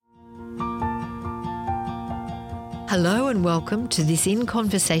Hello and welcome to this In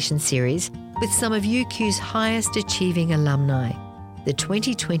Conversation series with some of UQ's highest achieving alumni, the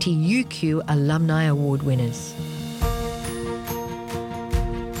 2020 UQ Alumni Award winners.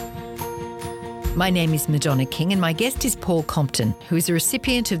 My name is Madonna King and my guest is Paul Compton, who is a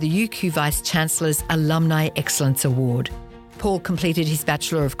recipient of the UQ Vice-Chancellor's Alumni Excellence Award. Paul completed his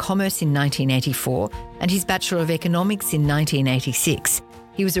Bachelor of Commerce in 1984 and his Bachelor of Economics in 1986.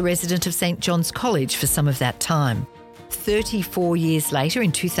 He was a resident of St John's College for some of that time. 34 years later,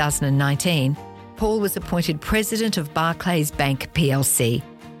 in 2019, Paul was appointed President of Barclays Bank plc,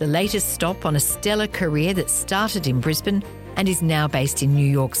 the latest stop on a stellar career that started in Brisbane and is now based in New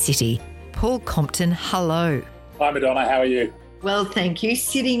York City. Paul Compton, hello. Hi Madonna, how are you? Well, thank you.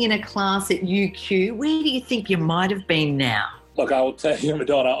 Sitting in a class at UQ, where do you think you might have been now? Look, I will tell you,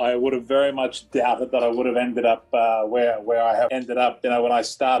 Madonna, I would have very much doubted that I would have ended up where I have ended up. You know, when I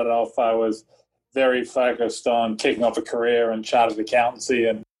started off, I was very focused on kicking off a career in chartered accountancy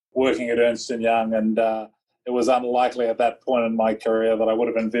and working at Ernst & Young, and it was unlikely at that point in my career that I would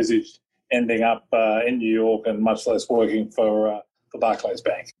have envisaged ending up in New York and much less working for Barclays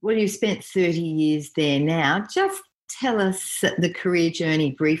Bank. Well, you've spent 30 years there now. Just tell us the career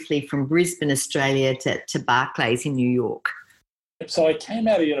journey briefly from Brisbane, Australia to Barclays in New York. So I came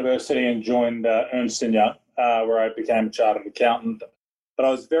out of university and joined Ernst & Young, where I became a chartered accountant. But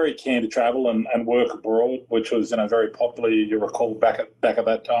I was very keen to travel and work abroad, which was very popular, you recall, back at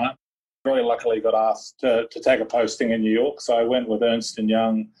that time. Very luckily got asked to take a posting in New York. So I went with Ernst &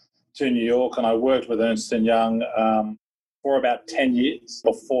 Young to New York, and I worked with Ernst & Young for about 10 years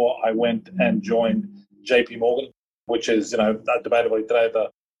before I went and joined JP Morgan, which is, debatably today the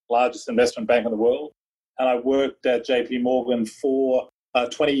largest investment bank in the world. And I worked at JP Morgan for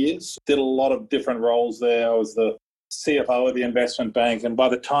 20 years, did a lot of different roles there. I was the CFO of the investment bank, and by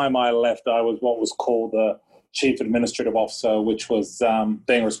the time I left, I was what was called the Chief Administrative Officer, which was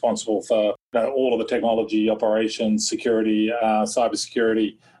being responsible for all of the technology, operations, security,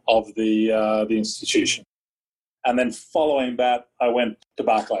 cybersecurity of the institution. And then following that, I went to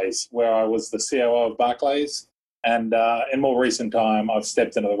Barclays, where I was the COO of Barclays. And in more recent time, I've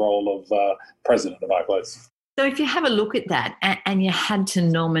stepped into the role of President of Barclays. So if you have a look at that and you had to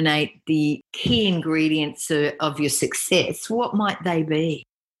nominate the key ingredients of your success, what might they be?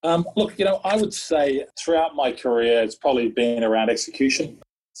 Look, I would say throughout my career, it's probably been around execution,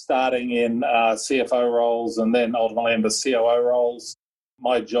 starting in CFO roles and then ultimately in the COO roles.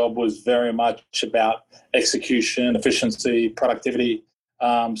 My job was very much about execution, efficiency, productivity.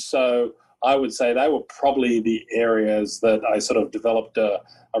 So I would say they were probably the areas that I sort of developed a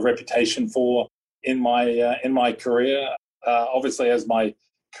reputation for in my career. Obviously, as my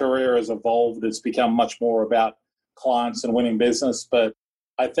career has evolved, it's become much more about clients and winning business. But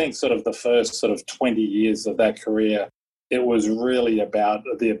I think sort of the first sort of 20 years of that career, it was really about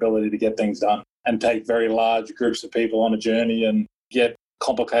the ability to get things done and take very large groups of people on a journey and get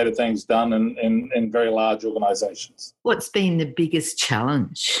complicated things done in very large organizations. What's been the biggest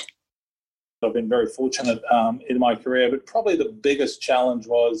challenge? I've been very fortunate in my career, but probably the biggest challenge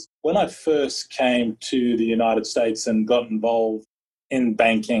was when I first came to the United States and got involved in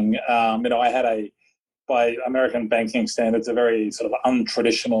banking. I had by American banking standards, a very sort of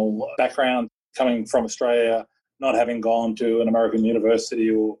untraditional background, coming from Australia, not having gone to an American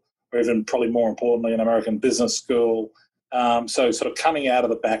university or even probably more importantly, an American business school. So sort of coming out of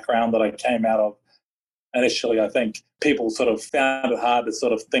the background that I came out of initially, I think people sort of found it hard to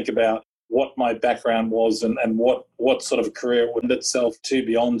sort of think about what my background was and what sort of career would lend itself to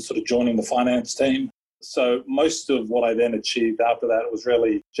beyond sort of joining the finance team. So most of what I then achieved after that was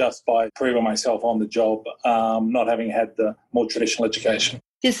really just by proving myself on the job, not having had the more traditional education.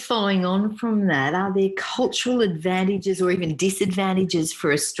 Just following on from that, are there cultural advantages or even disadvantages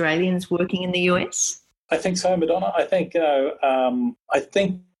for Australians working in the US? I think so, Madonna. I think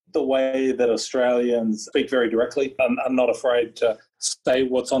the way that Australians speak very directly and are not afraid to say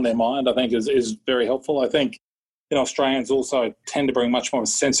what's on their mind, I think is very helpful. I think Australians also tend to bring much more of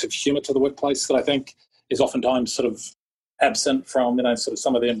a sense of humour to the workplace that I think is oftentimes sort of absent from sort of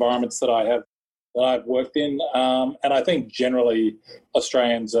some of the environments that I've worked in. And I think generally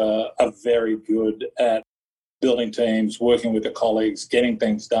Australians are very good at building teams, working with their colleagues, getting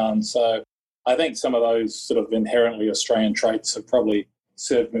things done. So I think some of those sort of inherently Australian traits have probably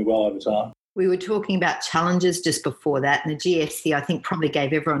served me well over time. We were talking about challenges just before that, and the GFC, I think, probably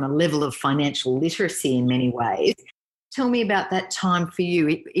gave everyone a level of financial literacy in many ways. Tell me about that time for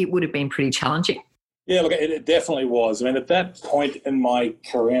you. It would have been pretty challenging. Yeah, look, it definitely was. I mean, at that point in my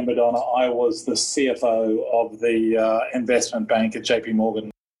career, Madonna, I was the CFO of the investment bank at JP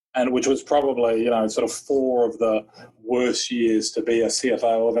Morgan. and which was probably, sort of 4 of the worst years to be a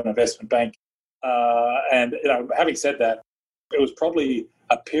CFO of an investment bank. And having said that, it was probably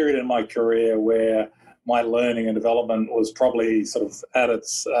a period in my career where my learning and development was probably sort of at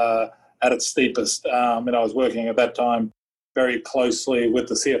its steepest. I was working at that time very closely with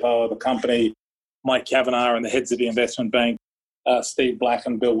the CFO of the company, Mike Kavanagh, and the heads of the investment bank, Steve Black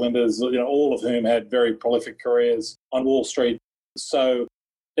and Bill Winters, all of whom had very prolific careers on Wall Street. So,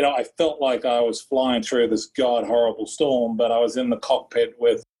 I felt like I was flying through this horrible storm, but I was in the cockpit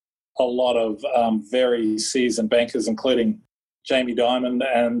with a lot of very seasoned bankers, including Jamie Dimon,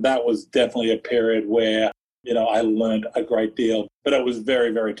 and that was definitely a period where, I learned a great deal, but it was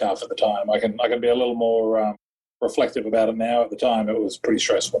very, very tough at the time. I can be a little more reflective about it now. At the time, it was pretty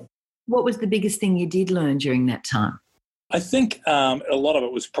stressful. What was the biggest thing you did learn during that time? I think a lot of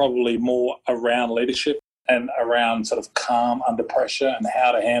it was probably more around leadership and around sort of calm under pressure and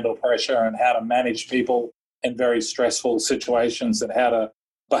how to handle pressure and how to manage people in very stressful situations and how to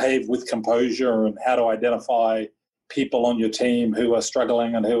behave with composure and how to identify people on your team who are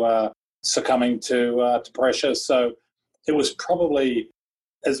struggling and who are succumbing to pressure. So it was probably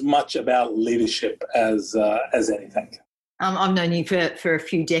as much about leadership as anything. I've known you for a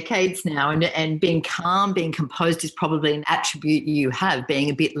few decades now, and being calm, being composed is probably an attribute you have,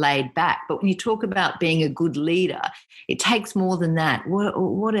 being a bit laid back. But when you talk about being a good leader, it takes more than that.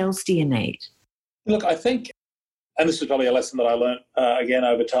 What else do you need? Look, I think, and this is probably a lesson that I learned again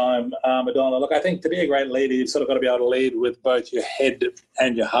over time, Madonna. Look, I think to be a great leader, you've sort of got to be able to lead with both your head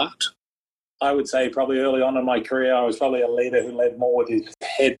and your heart. I would say probably early on in my career, I was probably a leader who led more with his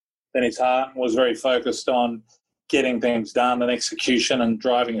head than his heart and was very focused on getting things done and execution and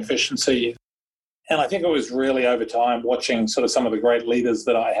driving efficiency. And I think it was really over time watching sort of some of the great leaders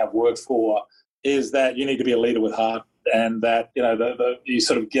that I have worked for is that you need to be a leader with heart, and that, you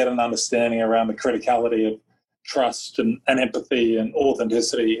sort of get an understanding around the criticality of trust and empathy and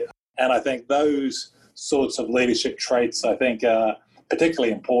authenticity. And I think those sorts of leadership traits, I think, are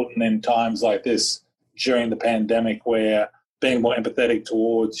particularly important in times like this during the pandemic, where being more empathetic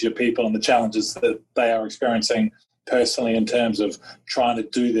towards your people and the challenges that they are experiencing personally in terms of trying to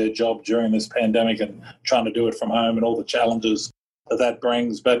do their job during this pandemic and trying to do it from home and all the challenges that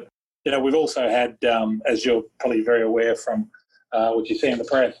brings. But, we've also had, as you're probably very aware from what you see in the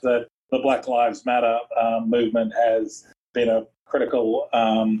press, that the Black Lives Matter movement has been a critical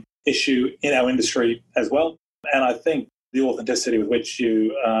issue in our industry as well. And I think the authenticity with which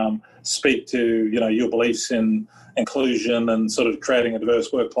you speak to, your beliefs in inclusion and sort of creating a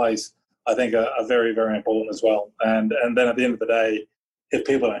diverse workplace, I think are very, very important as well. And then at the end of the day, if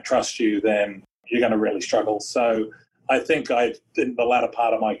people don't trust you, then you're going to really struggle. So I think in the latter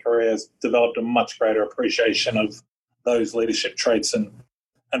part of my career, has developed a much greater appreciation of those leadership traits and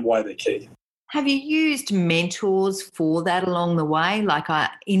why they're key. Have you used mentors for that along the way, like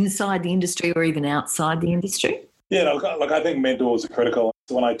inside the industry or even outside the industry? Yeah, look, I think mentors are critical.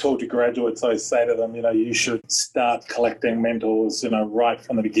 When I talk to graduates, I say to them, you should start collecting mentors, right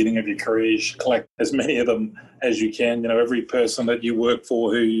from the beginning of your career. You should collect as many of them as you can. Every person that you work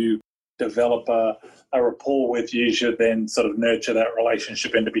for who you develop a rapport with, you should then sort of nurture that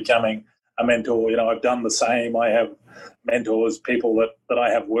relationship into becoming a mentor. I've done the same. I have mentors, people that I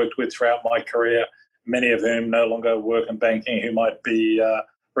have worked with throughout my career, many of whom no longer work in banking, who might be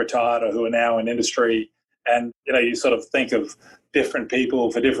retired or who are now in industry. And, you sort of think of different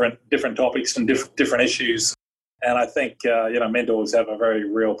people for different topics and different issues. And I think, mentors have a very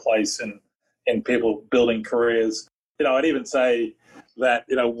real place in people building careers. I'd even say that,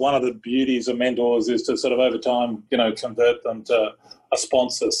 one of the beauties of mentors is to sort of over time, convert them to a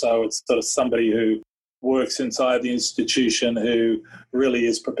sponsor. So it's sort of somebody who works inside the institution who really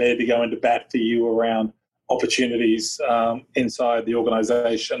is prepared to go into bat for you around opportunities inside the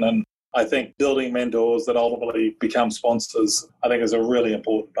organisation. And I think building mentors that ultimately become sponsors, I think, is a really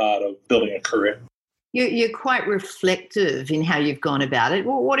important part of building a career. You're quite reflective in how you've gone about it.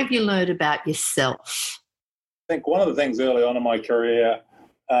 Well, what have you learned about yourself? I think one of the things early on in my career,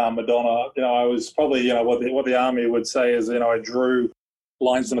 Madonna, I was probably, what the Army would say is, I drew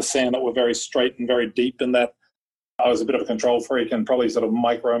lines in the sand that were very straight and very deep, and that I was a bit of a control freak and probably sort of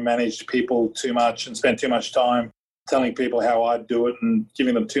micromanaged people too much and spent too much time telling people how I'd do it and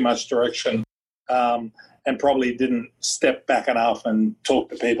giving them too much direction, and probably didn't step back enough and talk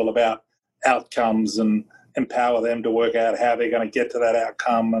to people about outcomes and empower them to work out how they're going to get to that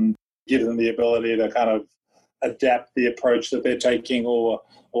outcome and give them the ability to kind of adapt the approach that they're taking or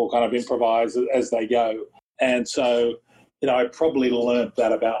kind of improvise as they go. And so, I probably learned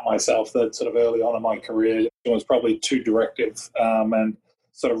that about myself, that sort of early on in my career, I was probably too directive and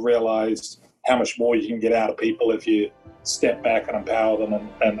sort of realised how much more you can get out of people if you step back and empower them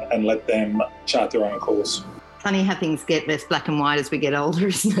and let them chart their own course. Funny how things get less black and white as we get older,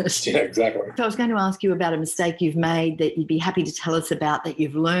 isn't it? Yeah, exactly. So I was going to ask you about a mistake you've made that you'd be happy to tell us about that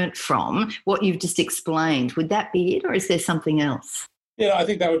you've learnt from what you've just explained. Would that be it, or is there something else? Yeah, I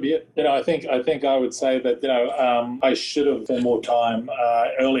think that would be it. I think I would say that, I should have spent more time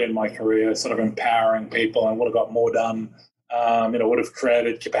early in my career sort of empowering people and would have got more done, would have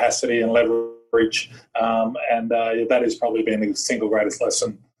created capacity and leverage. That has probably been the single greatest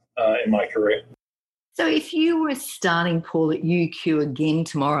lesson in my career. So if you were starting, Paul, at UQ again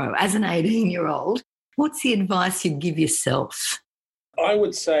tomorrow as an 18-year-old, what's the advice you'd give yourself? I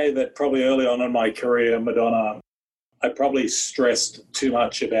would say that probably early on in my career, Madonna, I probably stressed too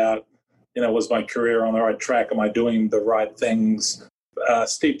much about, was my career on the right track? Am I doing the right things?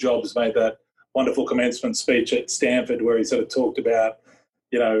 Steve Jobs made that wonderful commencement speech at Stanford where he sort of talked about,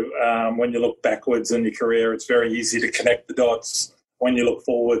 when you look backwards in your career, it's very easy to connect the dots. When you look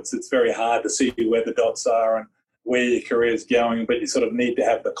forwards, it's very hard to see where the dots are and where your career is going, but you sort of need to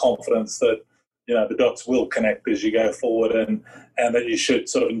have the confidence that, the dots will connect as you go forward and that you should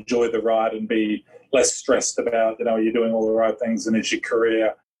sort of enjoy the ride and be less stressed about, you're doing all the right things and is your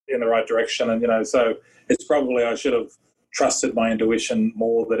career in the right direction. And, so it's probably I should have trusted my intuition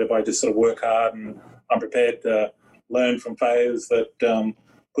more, that if I just sort of work hard and I'm prepared to learn from failures, that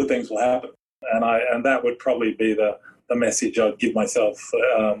good things will happen. And that would probably be the message I'd give myself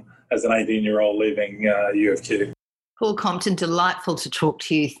as an 18-year-old leaving UFQ. Paul Compton, delightful to talk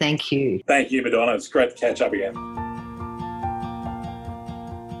to you. Thank you. Thank you, Madonna. It's great to catch up again.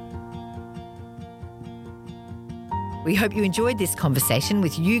 We hope you enjoyed this conversation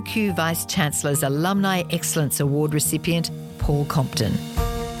with UQ Vice-Chancellor's Alumni Excellence Award recipient, Paul Compton.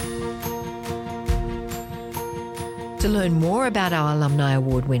 To learn more about our Alumni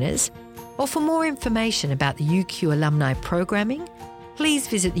Award winners, or for more information about the UQ alumni programming, please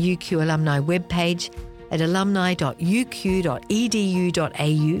visit the UQ alumni webpage at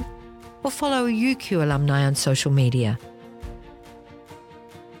alumni.uq.edu.au or follow UQ alumni on social media.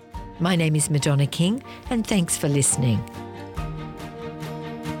 My name is Madonna King, and thanks for listening.